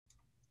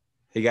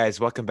Hey guys,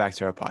 welcome back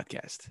to our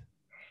podcast.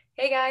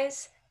 Hey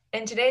guys,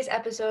 in today's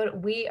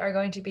episode, we are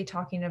going to be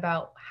talking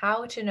about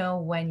how to know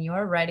when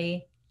you're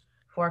ready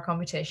for a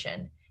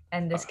competition.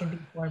 And Uh, this can be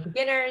for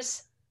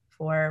beginners,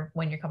 for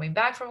when you're coming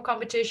back from a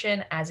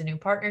competition, as a new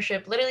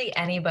partnership, literally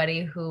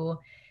anybody who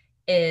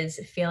is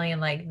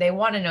feeling like they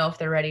want to know if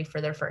they're ready for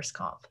their first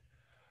comp.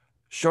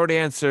 Short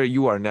answer,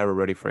 you are never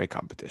ready for a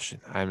competition.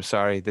 I'm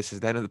sorry. This is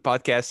the end of the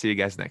podcast. See you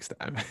guys next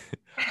time.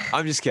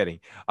 I'm just kidding.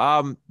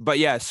 But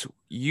yes,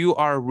 you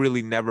are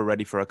really never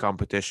ready for a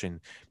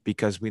competition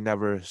because we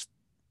never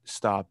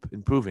stop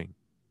improving.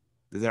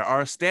 There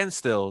are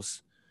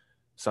standstills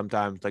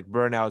sometimes, like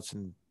burnouts,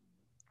 and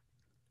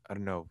I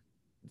don't know,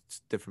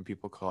 different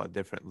people call it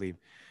differently.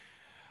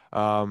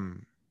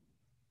 Um,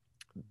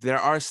 there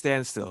are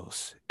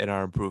standstills in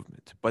our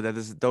improvement, but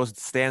those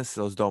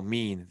standstills don't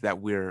mean that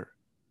we're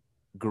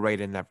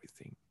great in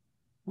everything.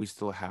 We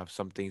still have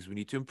some things we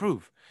need to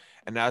improve.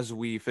 And as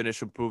we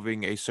finish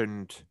improving a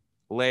certain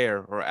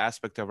layer or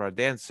aspect of our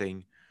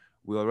dancing,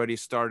 we already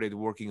started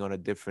working on a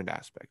different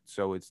aspect.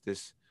 So it's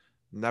this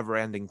never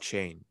ending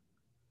chain.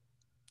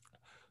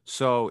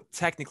 So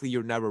technically,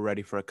 you're never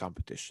ready for a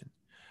competition.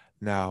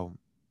 Now,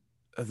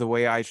 the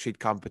way I treat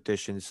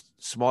competitions,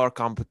 smaller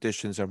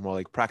competitions are more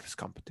like practice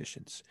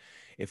competitions.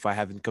 If I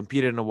haven't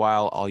competed in a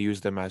while, I'll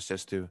use them as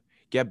just to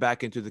get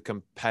back into the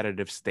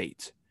competitive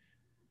state.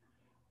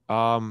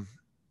 Um,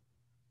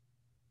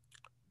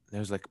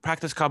 there's like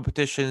practice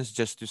competitions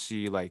just to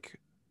see like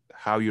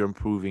how you're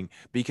improving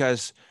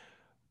because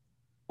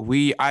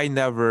I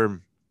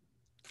never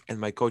and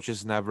my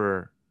coaches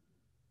never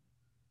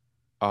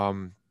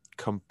um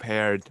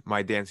compared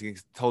my dancing,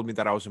 told me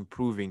that I was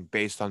improving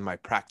based on my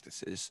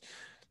practices.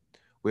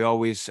 We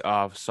always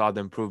saw the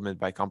improvement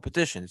by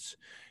competitions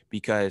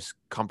because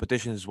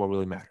competition is what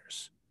really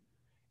matters.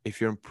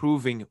 If you're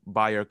improving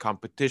by your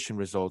competition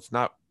results,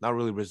 not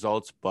really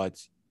results,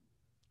 but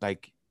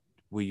like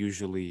we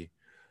usually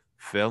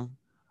film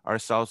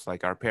ourselves,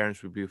 like our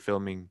parents would be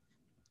filming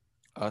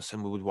us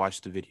and we would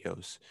watch the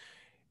videos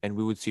and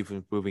we would see if we're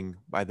improving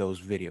by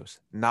those videos,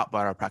 not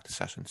by our practice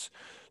sessions.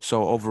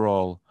 So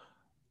overall,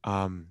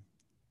 um,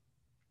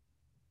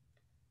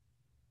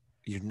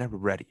 you're never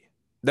ready.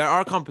 There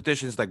are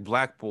competitions like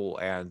Blackpool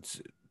and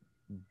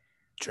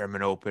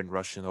German Open,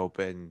 Russian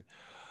Open,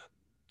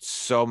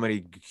 so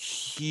many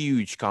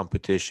huge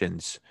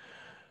competitions.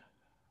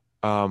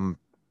 Um,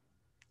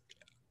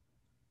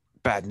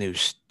 Bad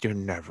news, you're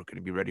never going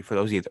to be ready for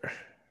those either.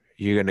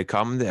 You're gonna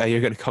come to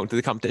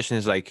the competition.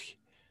 Is like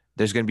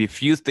there's gonna be a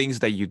few things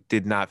that you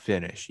did not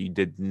finish. You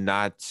did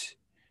not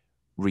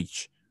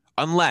reach,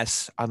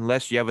 unless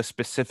you have a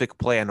specific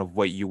plan of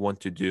what you want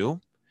to do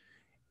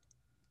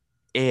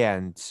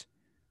and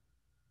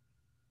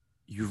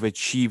you've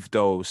achieved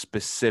those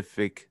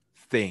specific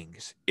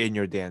things in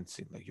your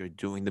dancing, like you're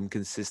doing them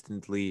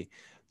consistently,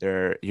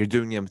 you're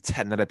doing them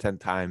 10 out of 10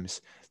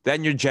 times,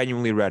 then you're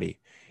genuinely ready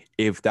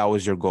if that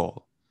was your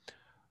goal.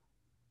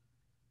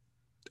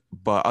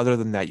 But other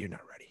than that, you're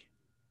not ready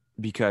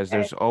because I,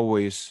 there's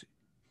always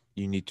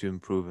you need to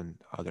improve in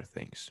other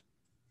things.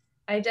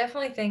 I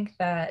definitely think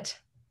that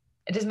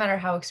it doesn't matter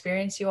how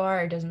experienced you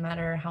are, it doesn't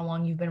matter how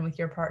long you've been with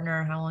your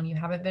partner or how long you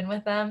haven't been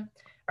with them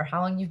or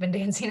how long you've been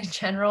dancing in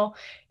general,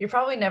 you're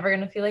probably never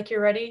going to feel like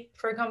you're ready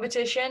for a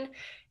competition.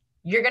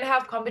 You're going to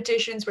have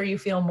competitions where you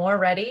feel more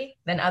ready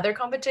than other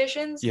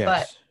competitions. But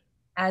Yes.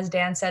 as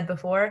Dan said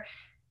before,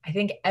 I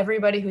think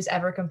everybody who's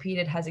ever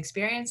competed has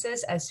experienced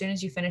this. As soon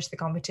as you finish the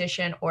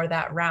competition or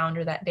that round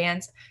or that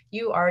dance,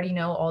 you already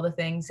know all the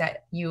things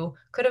that you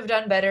could have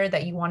done better,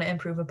 that you want to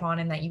improve upon,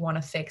 and that you want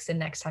to fix the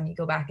next time you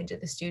go back into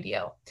the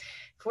studio.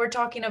 If we're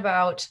talking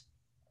about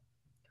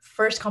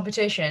first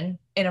competition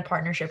in a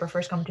partnership or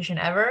first competition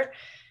ever,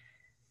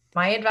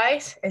 my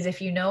advice is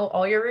if you know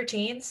all your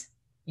routines,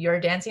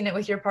 you're dancing it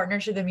with your partner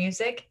to the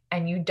music,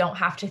 and you don't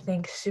have to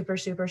think super,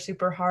 super,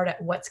 super hard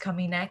at what's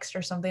coming next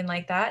or something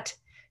like that,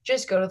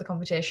 just go to the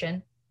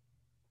competition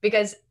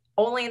because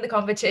only in the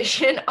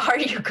competition are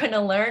you going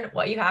to learn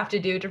what you have to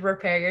do to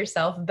prepare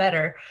yourself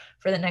better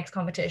for the next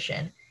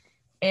competition.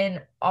 In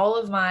all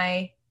of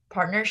my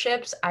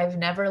partnerships, I've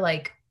never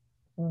like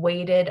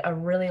waited a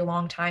really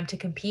long time to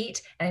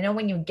compete. And I know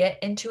when you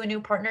get into a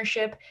new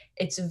partnership,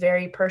 it's a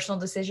very personal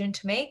decision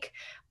to make.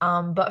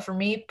 But for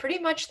me, pretty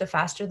much the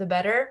faster the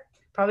better.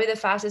 Probably the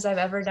fastest I've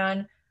ever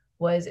done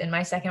was in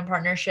my second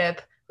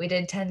partnership. We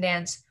did 10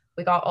 dance,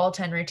 we got all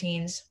 10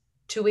 routines.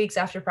 2 weeks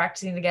after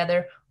practicing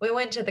together, we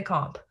went to the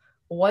comp.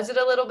 Was it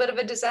a little bit of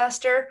a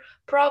disaster?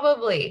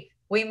 Probably.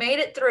 We made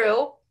it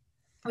through.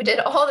 We did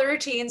all the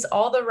routines,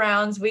 all the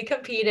rounds. We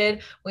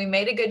competed. We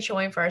made a good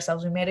showing for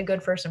ourselves. We made a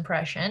good first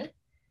impression.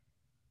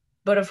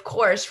 But of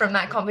course, from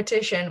that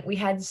competition, we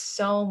had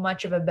so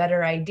much of a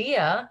better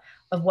idea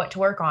of what to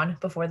work on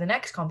before the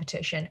next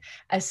competition,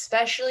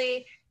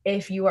 especially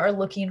if you are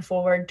looking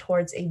forward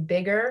towards a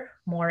bigger,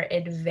 more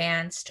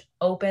advanced,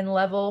 open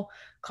level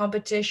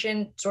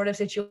competition sort of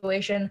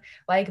situation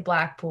like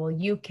Blackpool,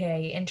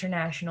 UK,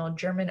 International,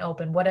 German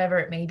Open, whatever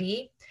it may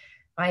be.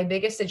 My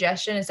biggest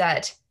suggestion is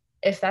that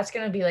if that's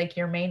going to be like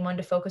your main one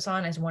to focus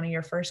on as one of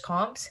your first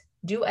comps,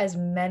 do as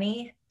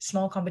many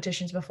small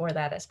competitions before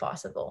that as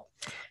possible,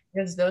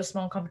 because those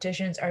small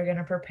competitions are going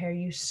to prepare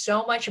you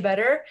so much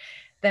better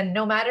than,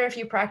 no matter if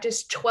you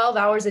practice 12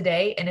 hours a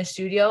day in a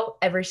studio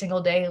every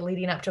single day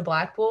leading up to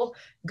Blackpool,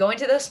 going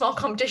to those small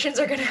competitions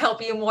are going to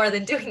help you more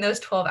than doing those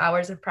 12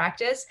 hours of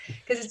practice,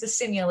 because it's a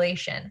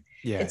simulation.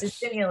 It's a Yes.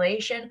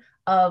 simulation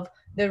of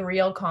the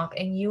real comp,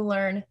 and you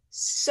learn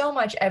so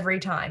much every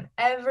time.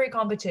 Every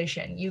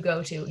competition you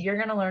go to, you're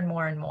going to learn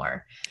more and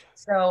more.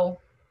 So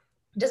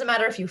it doesn't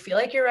matter if you feel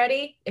like you're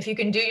ready, if you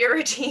can do your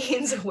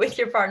routines with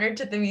your partner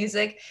to the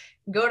music,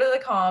 go to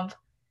the comp,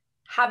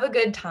 have a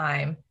good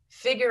time,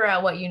 figure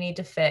out what you need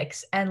to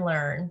fix and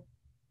learn,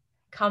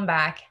 come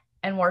back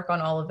and work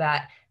on all of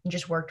that, and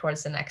just work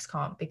towards the next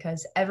comp,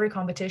 because every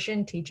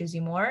competition teaches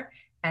you more,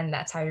 and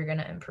that's how you're going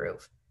to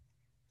improve.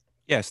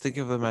 Yes, think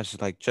of them as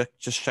like just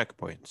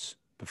checkpoints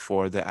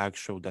before the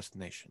actual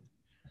destination,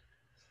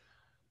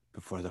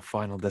 before the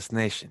final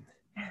destination.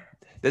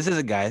 This is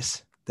it,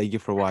 guys. Thank you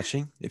for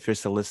watching. If you're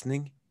still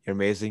listening, you're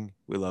amazing.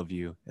 We love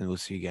you, and we'll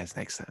see you guys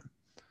next time.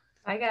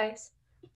 Bye, guys.